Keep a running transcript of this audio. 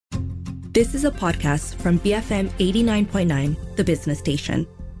This is a podcast from BFM 89.9, the business station.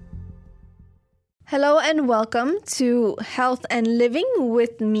 Hello and welcome to Health and Living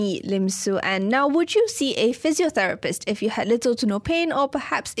with me, Lim Su. And now, would you see a physiotherapist if you had little to no pain, or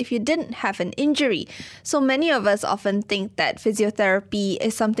perhaps if you didn't have an injury? So many of us often think that physiotherapy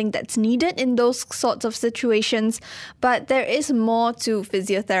is something that's needed in those sorts of situations, but there is more to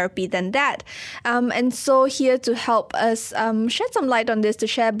physiotherapy than that. And so here to help us shed some light on this, to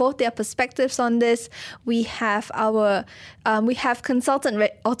share both their perspectives on this, we have consultant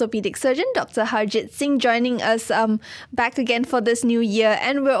orthopaedic surgeon Dr Harjeet Singh joining us back again for this new year,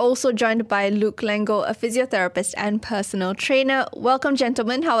 and we're also joined by Luke Lango, a physiotherapist and personal trainer. Welcome,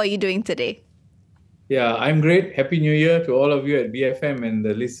 gentlemen. How are you doing today? Yeah, I'm great. Happy New Year to all of you at BFM and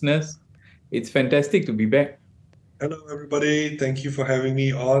the listeners. It's fantastic to be back. Hello, everybody. Thank you for having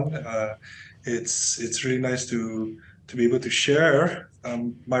me on. It's really nice to be able to share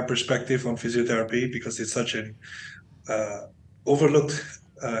my perspective on physiotherapy, because it's such an overlooked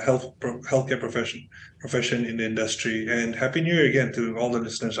healthcare profession in the industry. And Happy New Year again to all the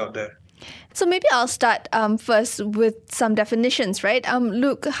listeners out there. So maybe I'll start first with some definitions, right?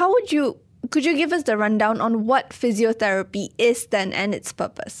 Luke, could you give us the rundown on what physiotherapy is then and its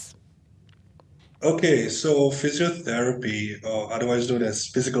purpose? Okay, so physiotherapy, or otherwise known as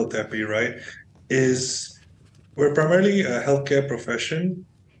physical therapy, right, we're primarily a healthcare profession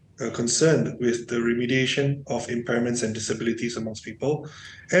concerned with the remediation of impairments and disabilities amongst people,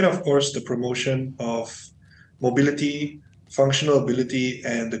 and of course the promotion of mobility, functional ability,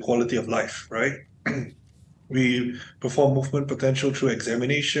 and the quality of life, right? We perform movement potential through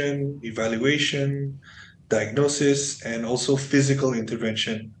examination, evaluation, diagnosis, and also physical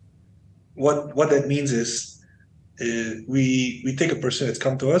intervention. What that means is we take a person that's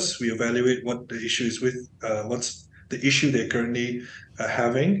come to us, we evaluate what the issue is with, what's the issue they're currently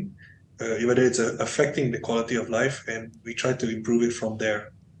having, whether it's affecting the quality of life, and we try to improve it from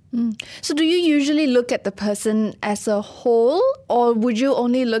there. So do you usually look at the person as a whole, or would you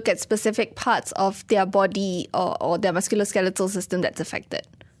only look at specific parts of their body or their musculoskeletal system that's affected?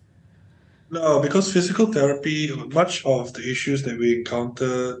 No, because physical therapy, much of the issues that we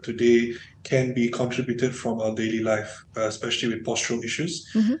encounter today can be contributed from our daily life, especially with postural issues.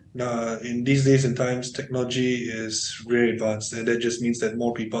 Mm-hmm. Now, in these days and times, technology is very advanced, and that just means that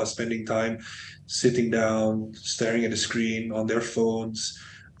more people are spending time sitting down, staring at the screen on their phones,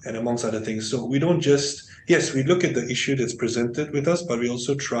 and amongst other things. So we don't just, yes, we look at the issue that's presented with us, but we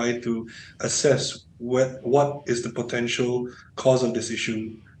also try to assess what is the potential cause of this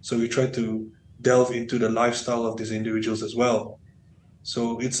issue. So we try to delve into the lifestyle of these individuals as well.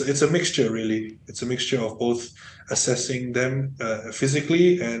 So it's a mixture, really. It's a mixture of both assessing them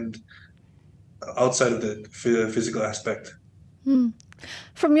physically and outside of the physical aspect.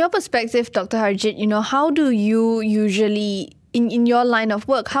 From your perspective, Dr. Harjeet, how do you usually, in your line of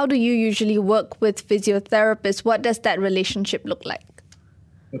work, how do you usually work with physiotherapists? What does that relationship look like?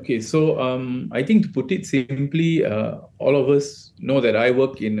 Okay, so I think to put it simply, all of us know that I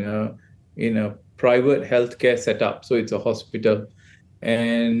work in a private healthcare setup, so it's a hospital.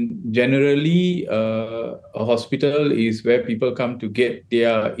 And generally, a hospital is where people come to get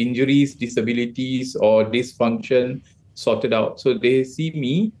their injuries, disabilities, or dysfunction sorted out. So they see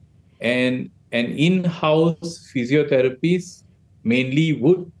me, and an in-house physiotherapist mainly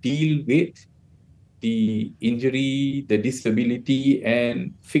would deal with the injury, the disability,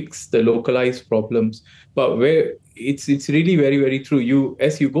 and fix the localized problems. But where it's really very, very true.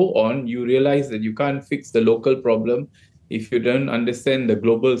 As you go on, you realize that you can't fix the local problem if you don't understand the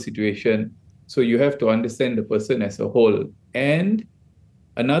global situation. So you have to understand the person as a whole. And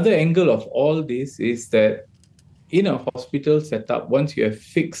another angle of all this is that in a hospital setup, once you have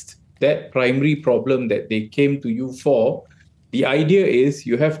fixed that primary problem that they came to you for, the idea is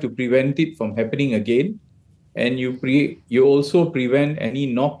you have to prevent it from happening again, and you also prevent any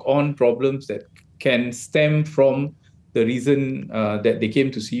knock-on problems that can stem from the reason that they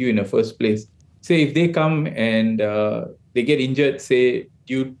came to see you in the first place. Say if they come and they get injured, say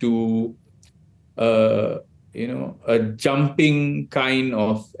due to a jumping kind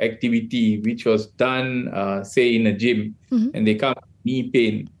of activity which was done, say in a gym, and they come with knee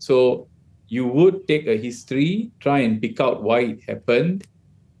pain. So you would take a history, try and pick out why it happened,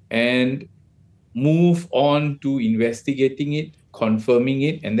 and move on to investigating it, confirming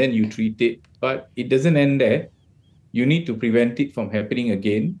it, and then you treat it. But it doesn't end there. You need to prevent it from happening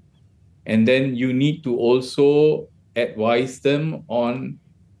again. And then you need to also advise them on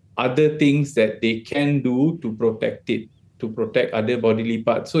other things that they can do to protect it, to protect other bodily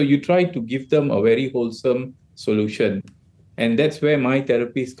parts. So you try to give them a very wholesome solution. And that's where my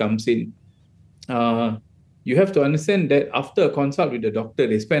therapist comes in. you have to understand that after a consult with the doctor,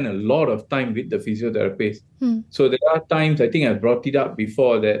 they spend a lot of time with the physiotherapist. So there are times, I think I've brought it up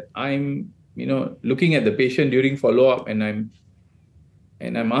before, that I'm, looking at the patient during follow-up, and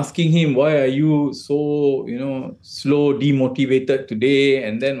I'm asking him, why are you so, slow, demotivated today?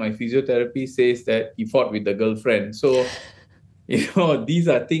 And then my physiotherapist says that he fought with the girlfriend. So, these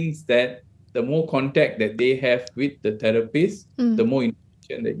are things that the more contact that they have with the therapist, the more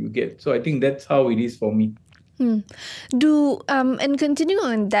information that you get. So I think that's how it is for me. And continuing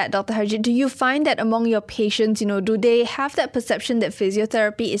on that, Dr. Harjeet, do you find that among your patients, do they have that perception that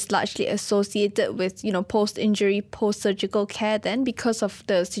physiotherapy is largely associated with, post-injury, post-surgical care then because of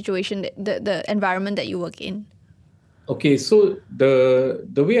the situation, the environment that you work in? Okay, so the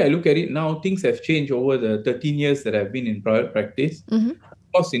way I look at it now, things have changed over the 13 years that I've been in private practice. Of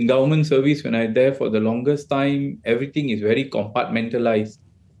course, in government service, when I'm there for the longest time, everything is very compartmentalized.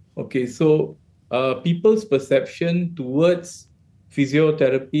 Okay, so people's perception towards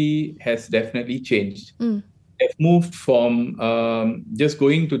physiotherapy has definitely changed. They've moved from just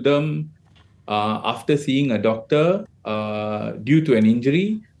going to them after seeing a doctor due to an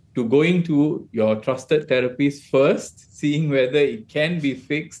injury to going to your trusted therapist first, seeing whether it can be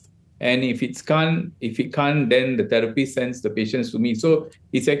fixed. And if it can't, then the therapist sends the patients to me. So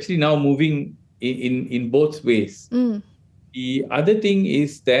it's actually now moving in both ways. The other thing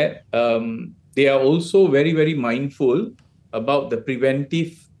is that they are also very, very mindful about the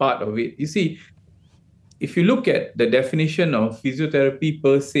preventive part of it. You see, if you look at the definition of physiotherapy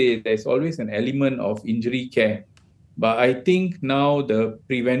per se, there's always an element of injury care. But I think now the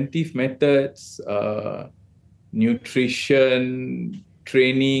preventive methods, nutrition,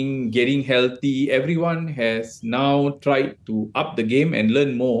 training, getting healthy, everyone has now tried to up the game and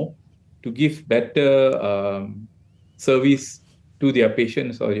learn more to give better service to their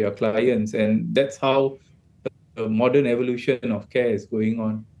patients or their clients. And that's how the modern evolution of care is going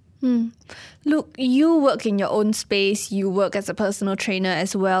on. Luke, you work in your own space, you work as a personal trainer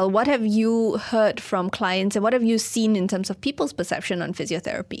as well. What have you heard from clients and what have you seen in terms of people's perception on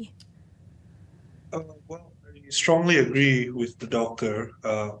physiotherapy? Well, I strongly agree with the doctor,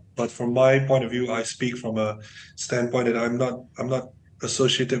 but from my point of view, I speak from a standpoint that I'm not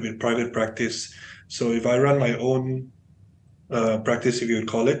associated with private practice. So if I run my own practice, if you would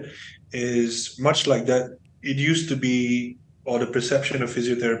call it, is much like that. It used to be, or the perception of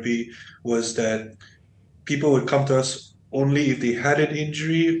physiotherapy was that people would come to us only if they had an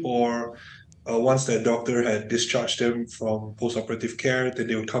injury or once their doctor had discharged them from post-operative care, then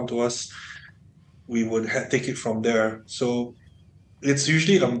they would come to us. We would take it from there. So it's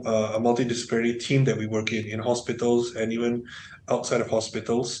usually a multidisciplinary team that we work in hospitals and even outside of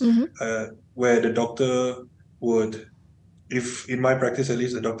hospitals, where the doctor would, if in my practice at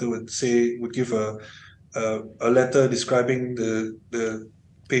least, the doctor would give a letter describing the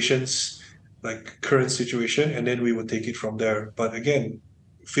patient's current situation, and then we would take it from there. But again,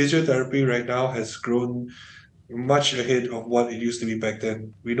 physiotherapy right now has grown much ahead of what it used to be back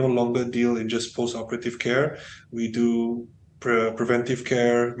then. We no longer deal in just post-operative care. We do preventive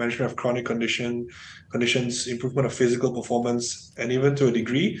care, management of chronic conditions, improvement of physical performance, and even to a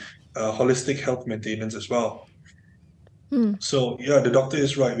degree, holistic health maintenance as well. So yeah, the doctor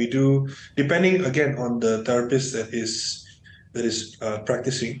is right. We do, depending again on the therapist that is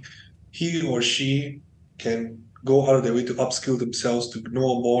practicing, he or she can go out of their way to upskill themselves to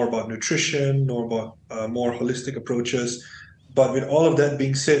know more about nutrition, know about more holistic approaches. But with all of that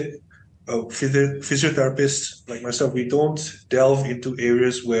being said, physiotherapists like myself, we don't delve into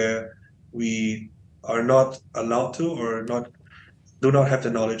areas where we are not allowed to or do not have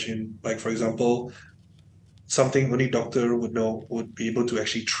the knowledge in. Like, for example, something only doctor would be able to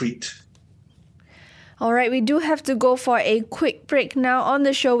actually treat. All right, we do have to go for a quick break now. On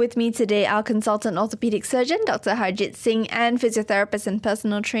the show with me today, our consultant orthopaedic surgeon, Dr. Harjeet Singh, and physiotherapist and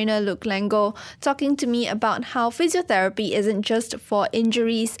personal trainer, Luke Lango, talking to me about how physiotherapy isn't just for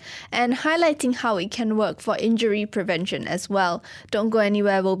injuries and highlighting how it can work for injury prevention as well. Don't go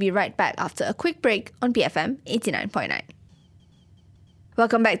anywhere. We'll be right back after a quick break on BFM 89.9.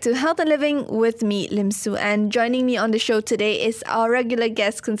 Welcome back to Health and Living with me, Lim Su. And joining me on the show today is our regular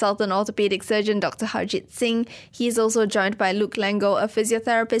guest consultant orthopedic surgeon, Dr. Harjeet Singh. He is also joined by Luke Lango, a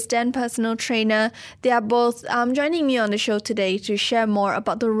physiotherapist and personal trainer. They are both joining me on the show today to share more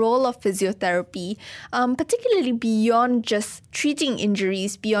about the role of physiotherapy, particularly beyond just treating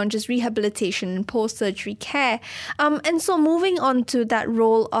injuries, beyond just rehabilitation and post-surgery care. And so moving on to that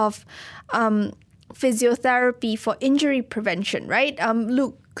role of physiotherapy for injury prevention, right?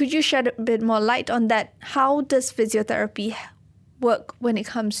 Luke, could you shed a bit more light on that? How does physiotherapy work when it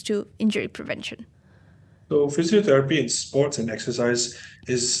comes to injury prevention? So physiotherapy in sports and exercise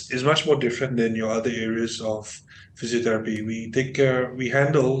is much more different than your other areas of physiotherapy. We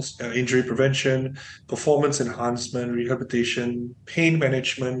handle injury prevention, performance enhancement, rehabilitation, pain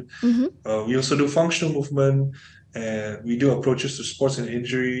management. We also do functional movement, and we do approaches to sports and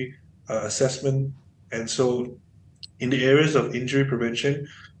injury assessment. And so in the areas of injury prevention,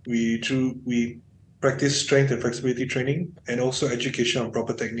 we practice strength and flexibility training and also education on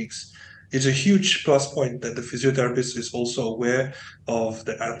proper techniques. It's a huge plus point that the physiotherapist is also aware of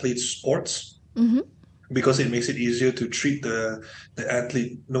the athlete's sports because it makes it easier to treat the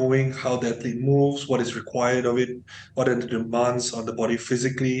athlete, knowing how the athlete moves, what is required of it, what are the demands on the body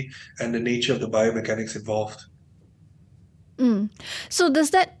physically, and the nature of the biomechanics involved. So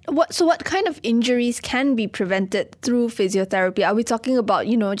what kind of injuries can be prevented through physiotherapy? Are we talking about,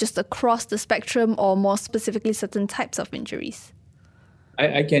 just across the spectrum or more specifically certain types of injuries?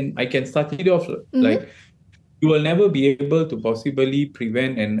 I can start it off like you will never be able to possibly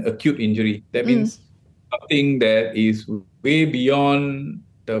prevent an acute injury. That means something that is way beyond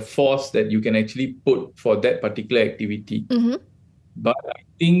the force that you can actually put for that particular activity. But I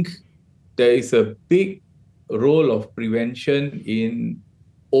think there is a big role of prevention in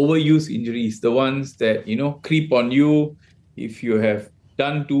overuse injuries, the ones that, creep on you if you have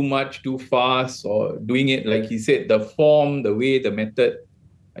done too much too fast or doing it, like he said, the form, the way, the method.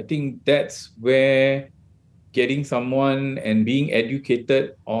 I think that's where getting someone and being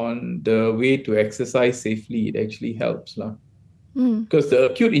educated on the way to exercise safely, it actually helps. Because the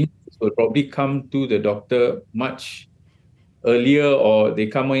acute injuries will probably come to the doctor much earlier, or they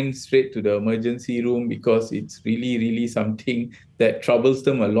come in straight to the emergency room because it's really, really something that troubles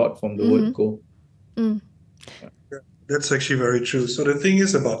them a lot from the word go. That's actually very true. So the thing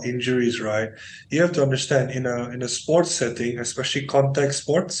is about injuries, right? You have to understand in a sports setting, especially contact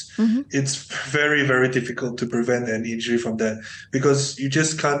sports, it's very, very difficult to prevent an injury from that because you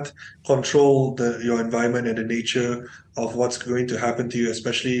just can't control your environment and the nature of what's going to happen to you,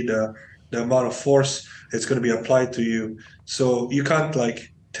 especially the amount of force that's going to be applied to you. So you can't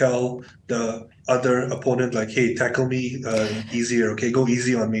tell the other opponent hey, tackle me easier, okay, go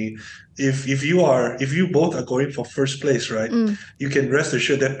easy on me. If you both are going for first place, right, you can rest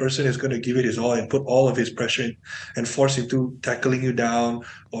assured that person is going to give it his all and put all of his pressure in and force into tackling you down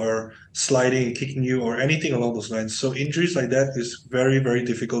or sliding and kicking you or anything along those lines. So injuries like that is very, very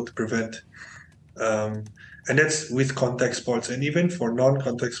difficult to prevent. And that's with contact sports. And even for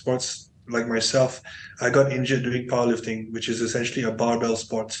non-contact sports, like myself, I got injured doing powerlifting, which is essentially a barbell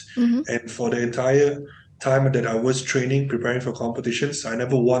sports. And for the entire time that I was training, preparing for competitions, I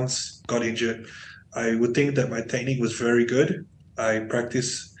never once got injured. I would think that my technique was very good. I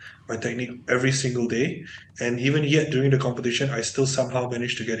practice my technique every single day. And even yet during the competition, I still somehow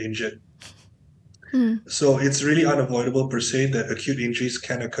managed to get injured. So it's really unavoidable per se that acute injuries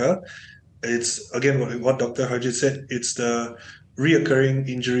can occur. It's, again, what Dr. Harjeet said, it's the reoccurring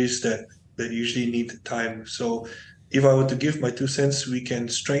injuries that usually need time. So if I were to give my 2 cents, we can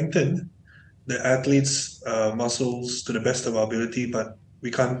strengthen the athlete's muscles to the best of our ability, but we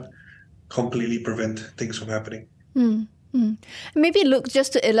can't completely prevent things from happening. Maybe, Luke,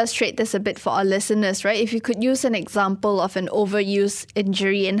 just to illustrate this a bit for our listeners, right? If you could use an example of an overuse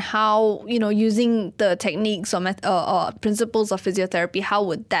injury and how, using the techniques or principles of physiotherapy, how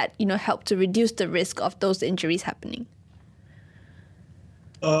would that, help to reduce the risk of those injuries happening?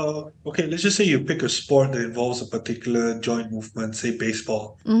 Okay, let's just say you pick a sport that involves a particular joint movement, say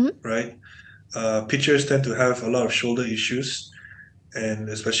baseball, right? Pitchers tend to have a lot of shoulder issues, and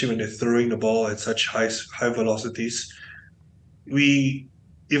especially when they're throwing the ball at such high velocities.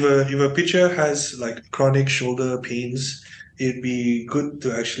 If a pitcher has chronic shoulder pains, it'd be good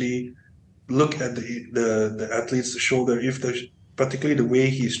to actually look at the athlete's shoulder, particularly the way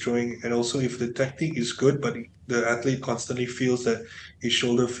he's throwing, and also if the technique is good, but the athlete constantly feels that his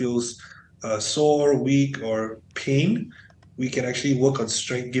shoulder feels sore, weak, or pain, we can actually work on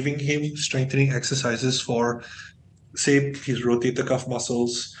giving him strengthening exercises for, say, his rotator cuff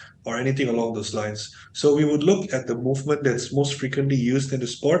muscles or anything along those lines. So we would look at the movement that's most frequently used in the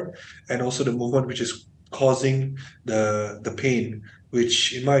sport and also the movement which is causing the pain,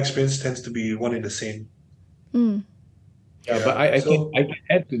 which in my experience tends to be one and the same. Yeah, but I can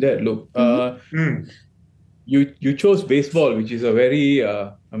add to that, Look. You chose baseball, which is a very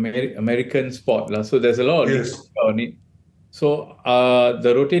American sport. So there's a lot of literature on it. So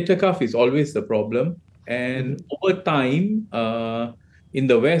the rotator cuff is always the problem. And over time, in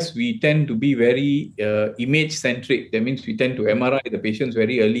the West, we tend to be very image-centric. That means we tend to MRI the patients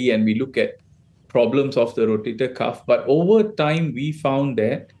very early and we look at problems of the rotator cuff. But over time, we found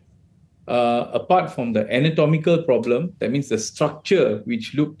that apart from the anatomical problem, that means the structure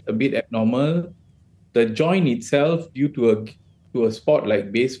which looked a bit abnormal, the joint itself, due to a sport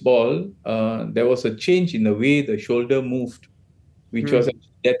like baseball, there was a change in the way the shoulder moved, which was actually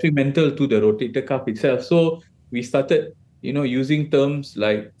detrimental to the rotator cuff itself. So we started, using terms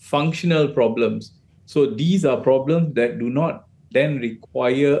like functional problems. So these are problems that do not then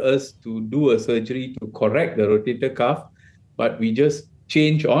require us to do a surgery to correct the rotator cuff, but we just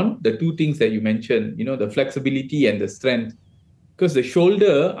change on the two things that you mentioned, the flexibility and the strength. Because the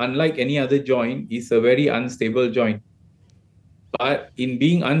shoulder, unlike any other joint, is a very unstable joint. But in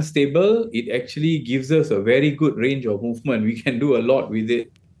being unstable, it actually gives us a very good range of movement. We can do a lot with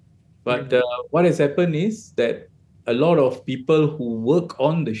it. But what has happened is that a lot of people who work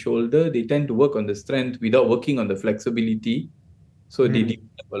on the shoulder, they tend to work on the strength without working on the flexibility. So they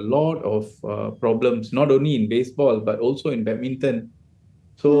develop a lot of problems, not only in baseball, but also in badminton.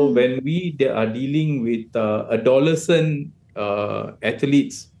 So when we are dealing with adolescent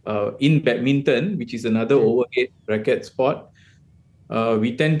athletes in badminton, which is another overhead racket sport,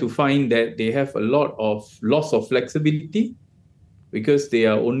 we tend to find that they have a lot of loss of flexibility because they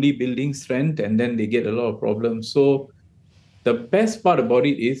are only building strength, and then they get a lot of problems. So the best part about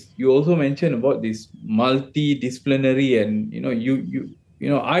it is you also mentioned about this multidisciplinary, and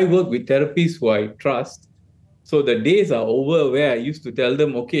I work with therapists who I trust. So the days are over where I used to tell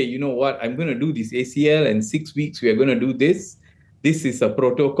them, okay, you know what, I'm going to do this ACL, and 6 weeks we are going to do this. This is a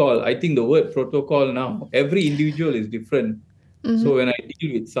protocol. I think the word protocol now, every individual is different. So when I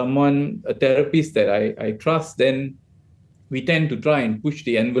deal with someone, a therapist that I trust, then we tend to try and push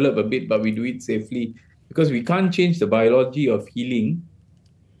the envelope a bit, but we do it safely because we can't change the biology of healing.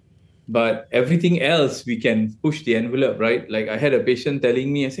 But everything else, we can push the envelope, right? Like I had a patient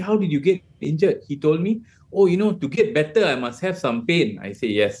telling me, I said, how did you get injured? He told me, oh, to get better, I must have some pain. I say,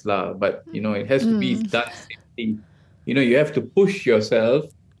 yes, but, it has to be done safely. You have to push yourself,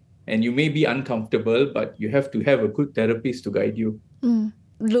 and you may be uncomfortable, but you have to have a good therapist to guide you.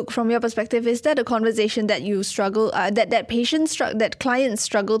 Luke, from your perspective, is that a conversation that you struggle, that clients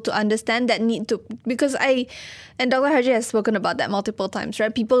struggle to understand, that need to, because and Dr. Harjeet has spoken about that multiple times,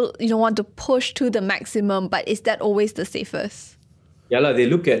 right? People, want to push to the maximum, but is that always the safest? Yeah, they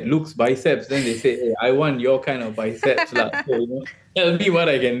look at Luke's biceps, then they say, hey, I want your kind of biceps. So, tell me what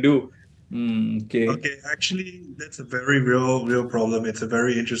I can do. Okay, actually, that's a very real problem. It's a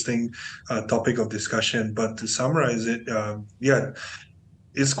very interesting topic of discussion. But to summarize it,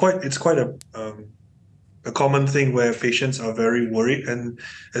 it's quite a common thing where patients are very worried, and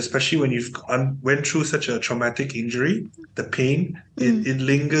especially when you've went through such a traumatic injury, the pain it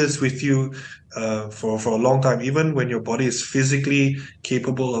lingers with you for a long time. Even when your body is physically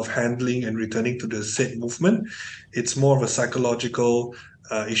capable of handling and returning to the said movement, it's more of a psychological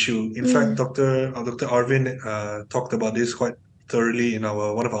issue. In fact, Dr. Arvind talked about this quite thoroughly in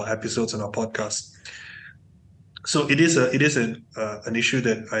one of our episodes on our podcast. So it is an issue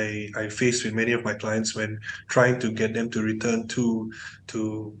that I face with many of my clients when trying to get them to return to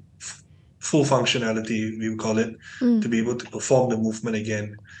full functionality, we would call it, to be able to perform the movement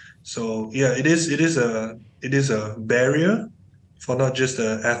again. So yeah, it is a barrier for not just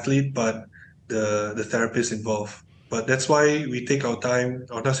the athlete but the therapist involved. But that's why we take our time,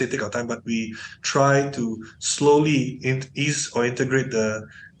 or not say take our time, but we try to slowly ease or integrate the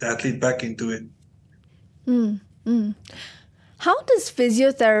athlete back into it. How does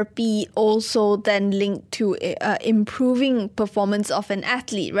physiotherapy also then link to improving performance of an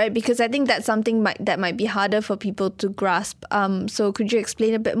athlete, right? Because I think that's something that might be harder for people to grasp. So could you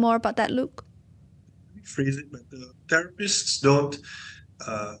explain a bit more about that, Luke? Phrase it, but the therapists don't.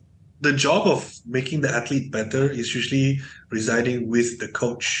 The job of making the athlete better is usually residing with the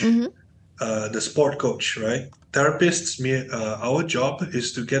coach, the sport coach, right? Therapists, our job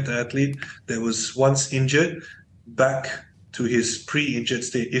is to get the athlete that was once injured back to his pre-injured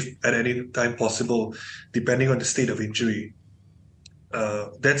state, if at any time possible, depending on the state of injury.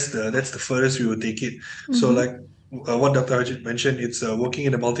 That's the furthest we will take it. So like what Dr. Harjeet mentioned, it's working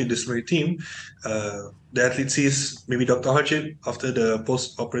in a multidisciplinary team. The athlete sees maybe Dr. Harjeet after the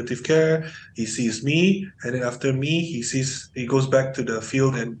post-operative care, he sees me, and then after me, he goes back to the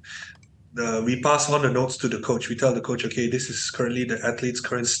field, and we pass on the notes to the coach. We tell the coach, okay, this is currently the athlete's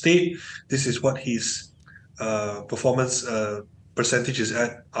current state. This is what his performance percentage is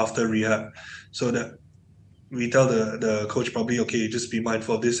at after rehab. So that we tell the coach probably, okay, just be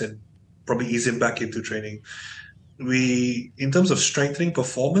mindful of this and probably ease him back into training. In terms of strengthening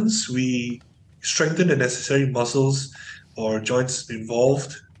performance, we strengthen the necessary muscles or joints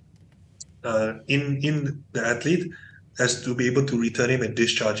involved in the athlete as to be able to return him and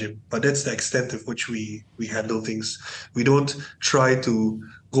discharge him. But that's the extent of which we handle things. We don't try to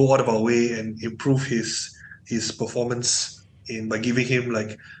go out of our way and improve his performance by giving him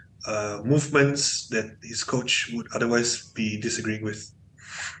like movements that his coach would otherwise be disagreeing with.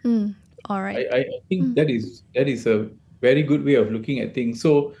 All right. I think that is a very good way of looking at things.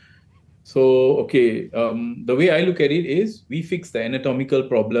 So okay, the way I look at it is we fix the anatomical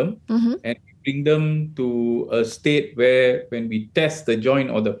problem and we bring them to a state where when we test the joint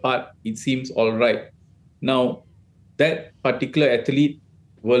or the part, it seems all right. Now, that particular athlete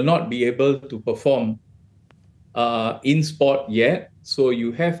will not be able to perform in sport yet. So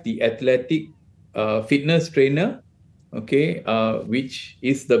you have the athletic fitness trainer, okay, which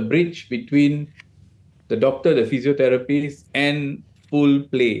is the bridge between the doctor, the physiotherapist, and full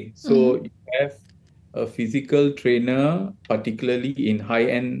play. So you have a physical trainer, particularly in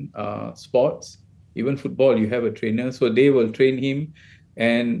high-end sports. Even football, you have a trainer. So they will train him.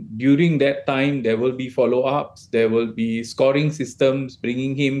 And during that time, there will be follow-ups. There will be scoring systems,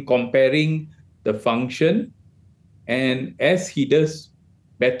 bringing him, comparing the function. And as he does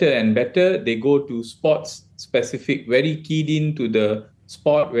better and better, they go to sports specific, very keyed into the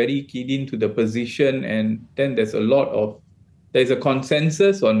sport, very keyed into the position. And then there's a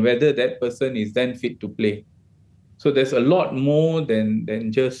consensus on whether that person is then fit to play. So there's a lot more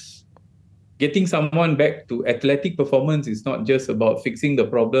than just getting someone back to athletic performance. Is not just about fixing the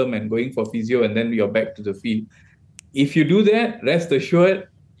problem and going for physio and then you're back to the field. If you do that, rest assured,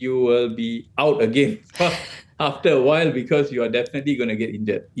 you will be out again after a while because you are definitely going to get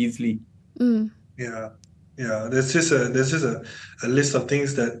injured easily. Yeah. There's just a list of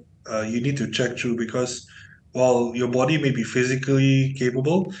things that you need to check through, because while your body may be physically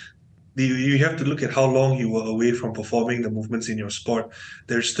capable, you have to look at how long you were away from performing the movements in your sport.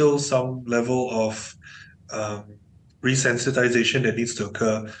 There's still some level of resensitization that needs to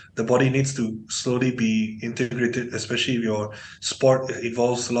occur. The body needs to slowly be integrated, especially if your sport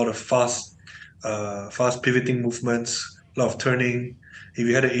involves a lot of fast pivoting movements, a lot of turning. If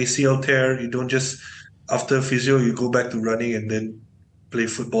you had an ACL tear, you don't just, after physio, you go back to running and then play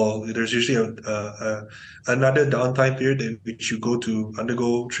football. There's usually another downtime period in which you go to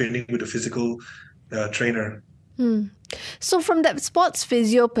undergo training with a physical trainer. So from that sports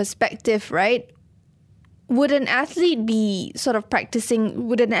physio perspective, right, would an athlete be involved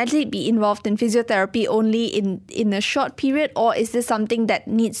in physiotherapy only in a short period, or is this something that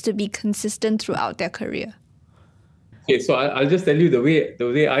needs to be consistent throughout their career? Okay, so I'll just tell you the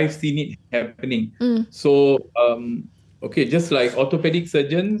way I've seen it happening. So, okay, just like orthopedic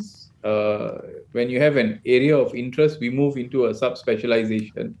surgeons, when you have an area of interest, we move into a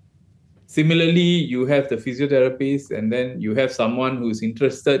subspecialization. Similarly, you have the physiotherapist, and then you have someone who's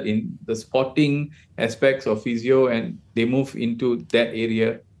interested in the sporting aspects of physio, and they move into that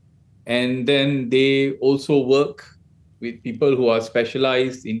area. And then they also work with people who are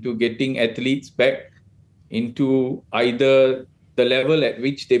specialized into getting athletes back into either the level at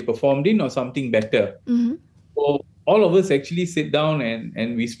which they performed in or something better. So all of us actually sit down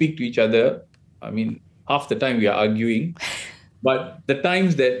and we speak to each other. I mean, half the time we are arguing. But the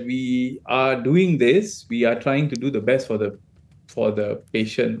times that we are doing this, we are trying to do the best for the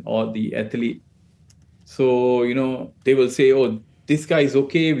patient or the athlete. So, they will say, oh, this guy is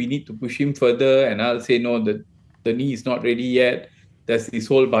okay, we need to push him further. And I'll say, no, the knee is not ready yet. There's this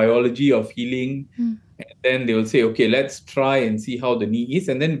whole biology of healing. And then they will say, okay, let's try and see how the knee is.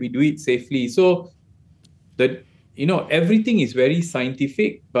 And then we do it safely. So everything is very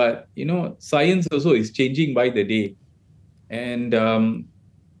scientific, but, science also is changing by the day. And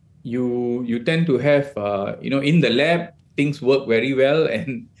you tend to have, in the lab, things work very well.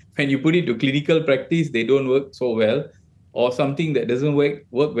 And when you put it to clinical practice, they don't work so well. Or something that doesn't work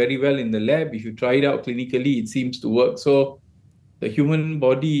very well in the lab, if you try it out clinically, it seems to work. So the human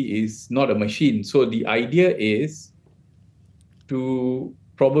body is not a machine. So the idea is to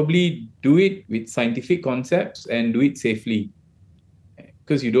probably do it with scientific concepts and do it safely,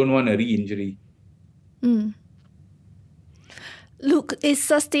 because you don't want a re-injury. Luke, is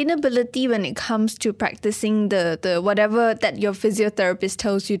sustainability when it comes to practicing the whatever that your physiotherapist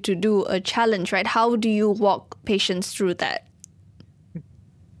tells you to do a challenge, right? How do you walk patients through that?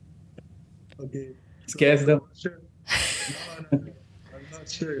 Okay. Scares them. I'm not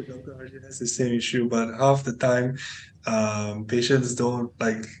sure if Dr. Harjeet has the same issue, but half the time, patients don't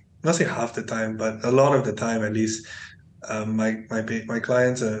not say half the time, but a lot of the time at least, my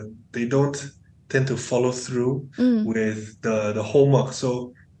clients, they don't tend to follow through with the homework.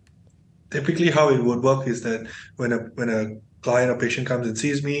 So typically how it would work is that when a client or patient comes and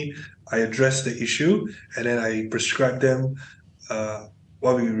sees me, I address the issue, and then I prescribe them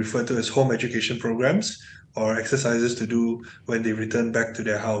what we refer to as home education programs or exercises to do when they return back to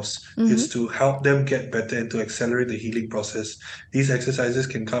their house. It's to help them get better and to accelerate the healing process. These exercises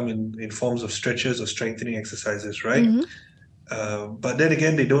can come in forms of stretches or strengthening exercises, right? But then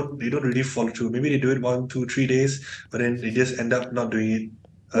again, they don't really follow through. Maybe they do it 1, 2, 3 days, but then they just end up not doing it.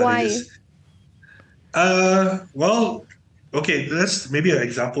 Why? Well, okay, maybe an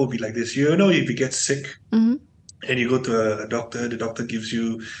example would be like this. You know, if you get sick and you go to a doctor, the doctor gives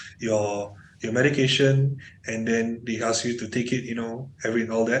you your medication, and then they ask you to take it, all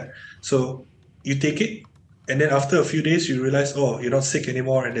that. So you take it, and then after a few days, you realize, oh, you're not sick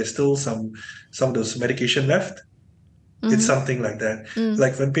anymore, and there's still some of those medication left. It's something like that.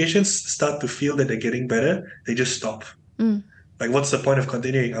 Like when patients start to feel that they're getting better, they just stop. Like, what's the point of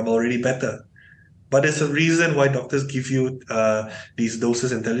continuing? I'm already better. But there's a reason why doctors give you these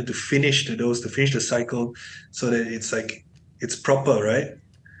doses and tell you to finish the dose, to finish the cycle, so that it's proper, right?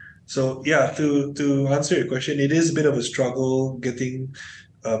 So yeah, to answer your question, it is a bit of a struggle getting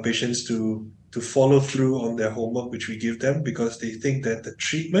patients to follow through on their homework which we give them, because they think that the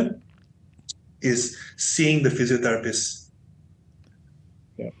treatment is seeing the physiotherapist.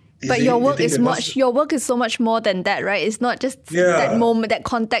 But your work is so much more than that, right? It's not just that moment, that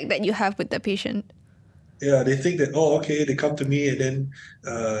contact that you have with the patient. Yeah, they think that, oh, okay, they come to me and then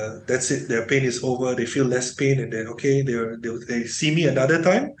that's it. Their pain is over. They feel less pain, and then okay, they see me another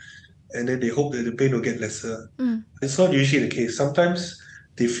time, and then they hope that the pain will get lesser. It's not usually the case. Sometimes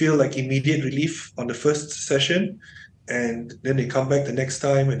they feel like immediate relief on the first session, and then they come back the next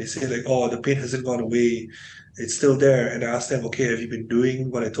time and they say like, oh, the pain hasn't gone away. It's still there. And I ask them, okay, have you been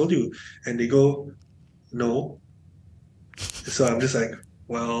doing what I told you? And they go, no. So I'm just like,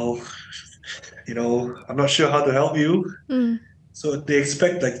 well, I'm not sure how to help you. So they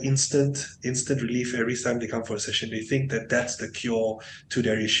expect like instant relief every time they come for a session. They think that that's the cure to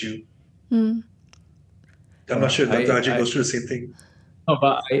their issue. I'm not sure if Dr. Harjeet goes through the same thing. No,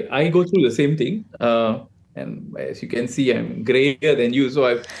 but I go through the same thing. And as you can see, I'm grayer than you, so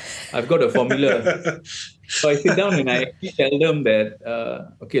I've got a formula. So I sit down and I tell them that,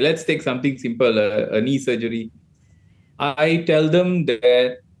 okay, let's take something simple, a knee surgery. I tell them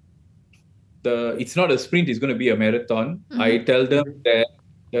that it's not a sprint, it's going to be a marathon. I tell them that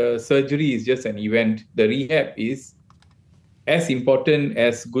the surgery is just an event. The rehab is as important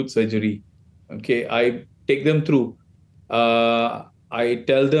as good surgery. Okay, I take them through. I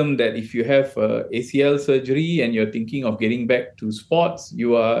tell them that if you have ACL surgery and you're thinking of getting back to sports,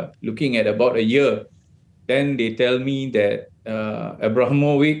 you are looking at about a year. Then they tell me that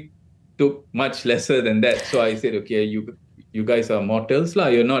Abramovic took much lesser than that. So I said, okay, you guys are mortals,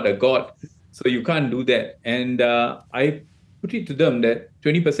 you're not a god. So you can't do that. And I put it to them that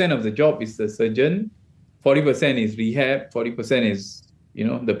 20% of the job is the surgeon, 40% is rehab, 40% is,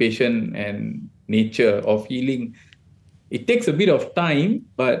 the patient and nature of healing. It takes a bit of time,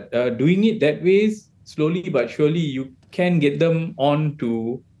 but doing it that way, slowly but surely, you can get them on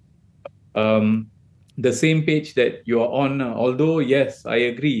to the same page that you're on. Although, yes, I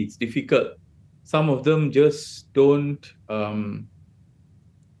agree, it's difficult. Some of them just don't... the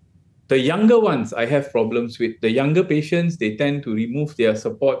younger ones, I have problems with. The younger patients, they tend to remove their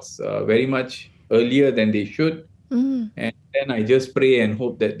supports very much earlier than they should. And then I just pray and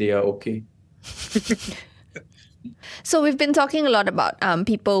hope that they are okay. So we've been talking a lot about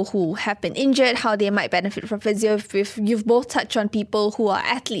people who have been injured, how they might benefit from physio. You've both touched on people who are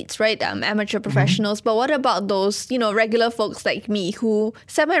athletes, right? Amateur professionals. But what about those, regular folks like me who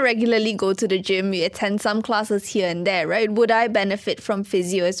semi-regularly go to the gym, we attend some classes here and there, right? Would I benefit from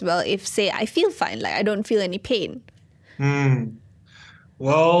physio as well if, say, I feel fine, like I don't feel any pain?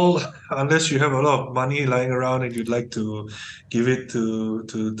 Well, unless you have a lot of money lying around and you'd like to give it to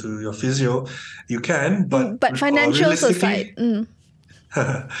your physio, you can. But financials aside.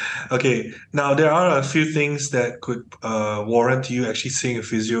 Okay, now there are a few things that could warrant you actually seeing a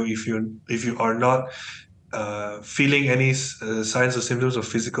physio if you are not feeling any signs or symptoms of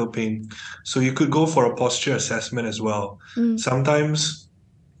physical pain. So you could go for a posture assessment as well. Sometimes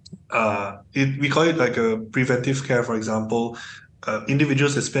we call it like a preventive care, for example.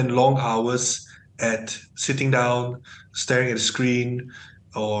 Individuals that spend long hours at sitting down, staring at a screen,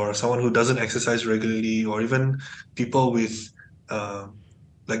 or someone who doesn't exercise regularly, or even people with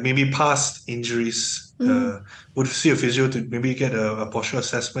like maybe past injuries would see a physio to maybe get a posture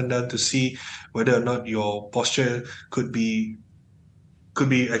assessment done to see whether or not your posture could be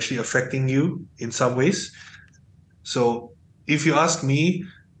actually affecting you in some ways. So if you ask me,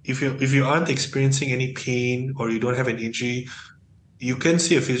 if you aren't experiencing any pain or you don't have an injury, you can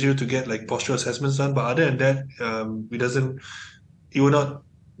see a physio to get like postural assessments done, but other than that, it will not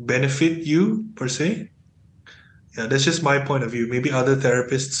benefit you per se. Yeah, that's just my point of view. Maybe other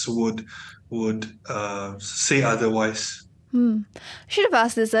therapists would say otherwise. I should have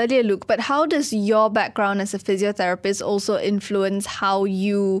asked this earlier, Luke, but how does your background as a physiotherapist also influence how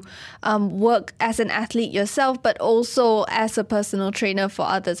you work as an athlete yourself, but also as a personal trainer for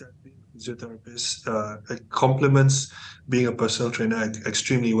others? Physiotherapist it complements being a personal trainer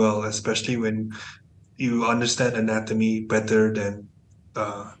extremely well, especially when you understand anatomy better than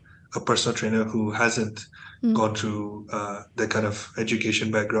a personal trainer who hasn't gone through that kind of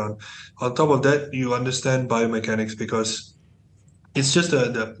education background. On top of that, you understand biomechanics because it's just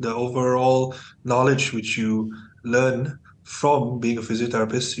the overall knowledge which you learn from being a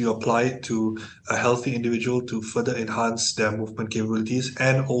physiotherapist. You apply it to a healthy individual to further enhance their movement capabilities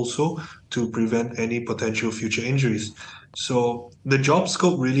and also to prevent any potential future injuries. So the job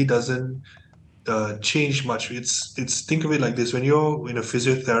scope really doesn't change much. It's think of it like this: when you're in a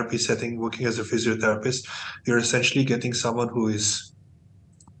physiotherapy setting, working as a physiotherapist, you're essentially getting someone who is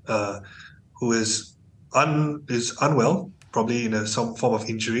unwell, probably in some form of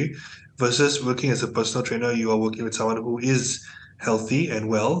injury, versus working as a personal trainer. You are working with someone who is healthy and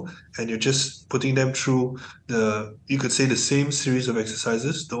well, and you're just putting them through you could say, the same series of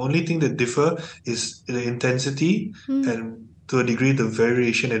exercises. The only thing that differ is the intensity and, to a degree, the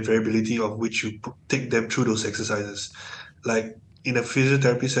variation and variability of which you take them through those exercises. Like in a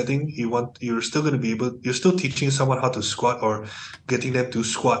physiotherapy setting, you're still teaching someone how to squat, or getting them to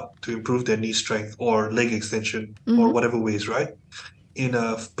squat to improve their knee strength or leg extension or whatever ways, right? In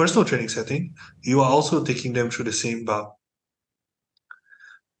a personal training setting, you are also taking them through the same bar.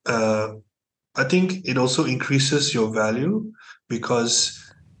 I think it also increases your value because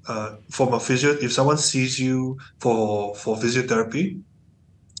from a physio, if someone sees you for physiotherapy,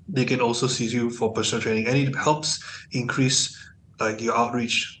 they can also see you for personal training, and it helps increase like your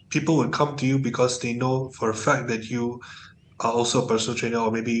outreach. People will come to you because they know for a fact that you are also a personal trainer,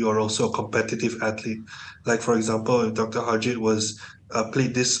 or maybe you're also a competitive athlete. Like, for example, if Dr. Harjeet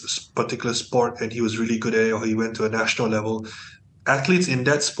played this particular sport and he was really good at it, or he went to a national level, athletes in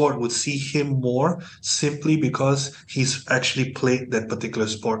that sport would see him more simply because he's actually played that particular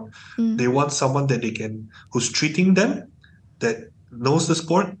sport. They want someone who's treating them, that knows the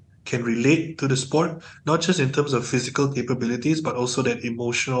sport, can relate to the sport, not just in terms of physical capabilities, but also that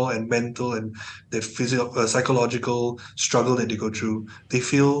emotional and mental and that psychological struggle that they go through. They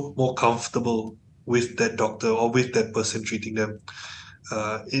feel more comfortable with that doctor or with that person treating them.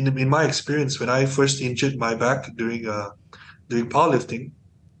 In my experience, when I first injured my back during powerlifting,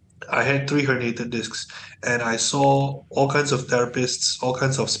 I had 3 herniated discs, and I saw all kinds of therapists, all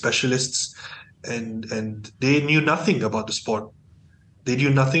kinds of specialists, and they knew nothing about the sport. They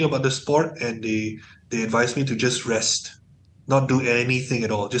knew nothing about the sport, and they advised me to just rest, not do anything at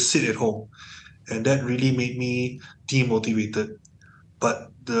all, just sit at home. And that really made me demotivated.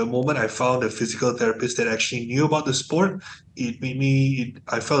 But the moment I found a physical therapist that actually knew about the sport,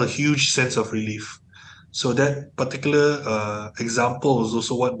 I felt a huge sense of relief. So that particular example was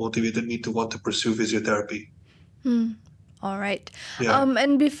also what motivated me to want to pursue physiotherapy. All right. Yeah.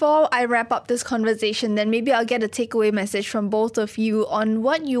 And before I wrap up this conversation, then maybe I'll get a takeaway message from both of you on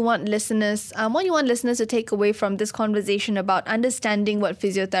what you want listeners to take away from this conversation about understanding what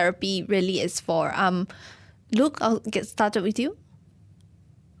physiotherapy really is for. Luke, I'll get started with you.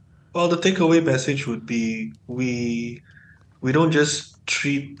 Well, the takeaway message would be we don't just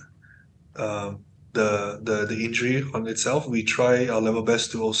treat the injury on itself. We try our level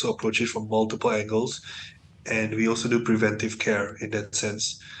best to also approach it from multiple angles, and we also do preventive care in that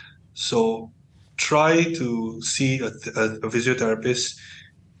sense. So try to see a physiotherapist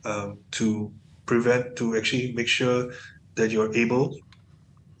to actually make sure that you're able.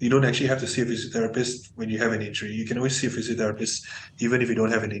 You don't actually have to see a physiotherapist when you have an injury. You can always see a physiotherapist even if you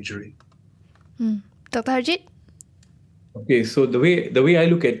don't have an injury. Dr. Harjeet? Okay, so the way I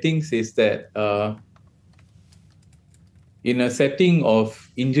look at things is that in a setting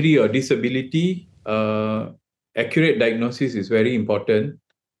of injury or disability, accurate diagnosis is very important.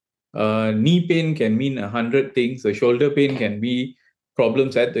 Knee pain can mean 100 things. The shoulder pain can be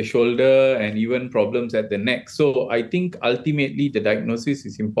problems at the shoulder and even problems at the neck. So I think ultimately the diagnosis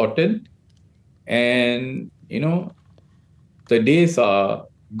is important. And, the days are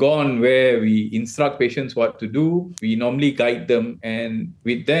gone where we instruct patients what to do. We normally guide them. And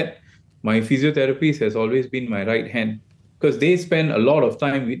with that, my physiotherapist has always been my right hand, because they spend a lot of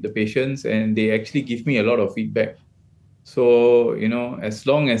time with the patients and they actually give me a lot of feedback. So, as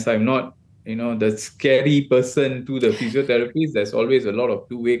long as I'm not the scary person to the physiotherapist. There's always a lot of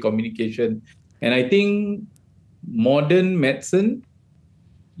two-way communication. And I think modern medicine,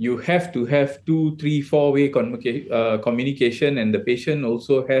 you have to have 2, 3, 4-way communication, and the patient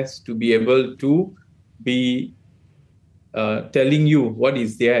also has to be able to be telling you what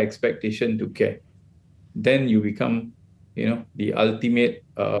is their expectation to care. Then you become, the ultimate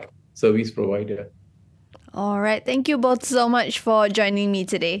service provider. All right. Thank you both so much for joining me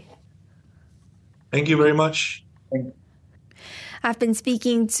today. Thank you very much. I've been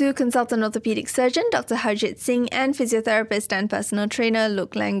speaking to consultant orthopaedic surgeon Dr. Harjeet Singh and physiotherapist and personal trainer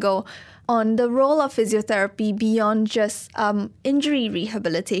Luke Lango on the role of physiotherapy beyond just injury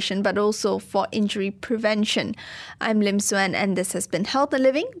rehabilitation, but also for injury prevention. I'm Lim Suan, and this has been Health and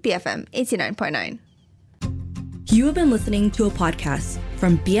Living, BFM 89.9. You have been listening to a podcast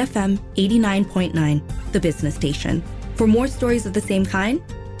from BFM 89.9, the business station. For more stories of the same kind,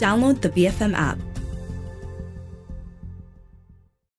 download the BFM app.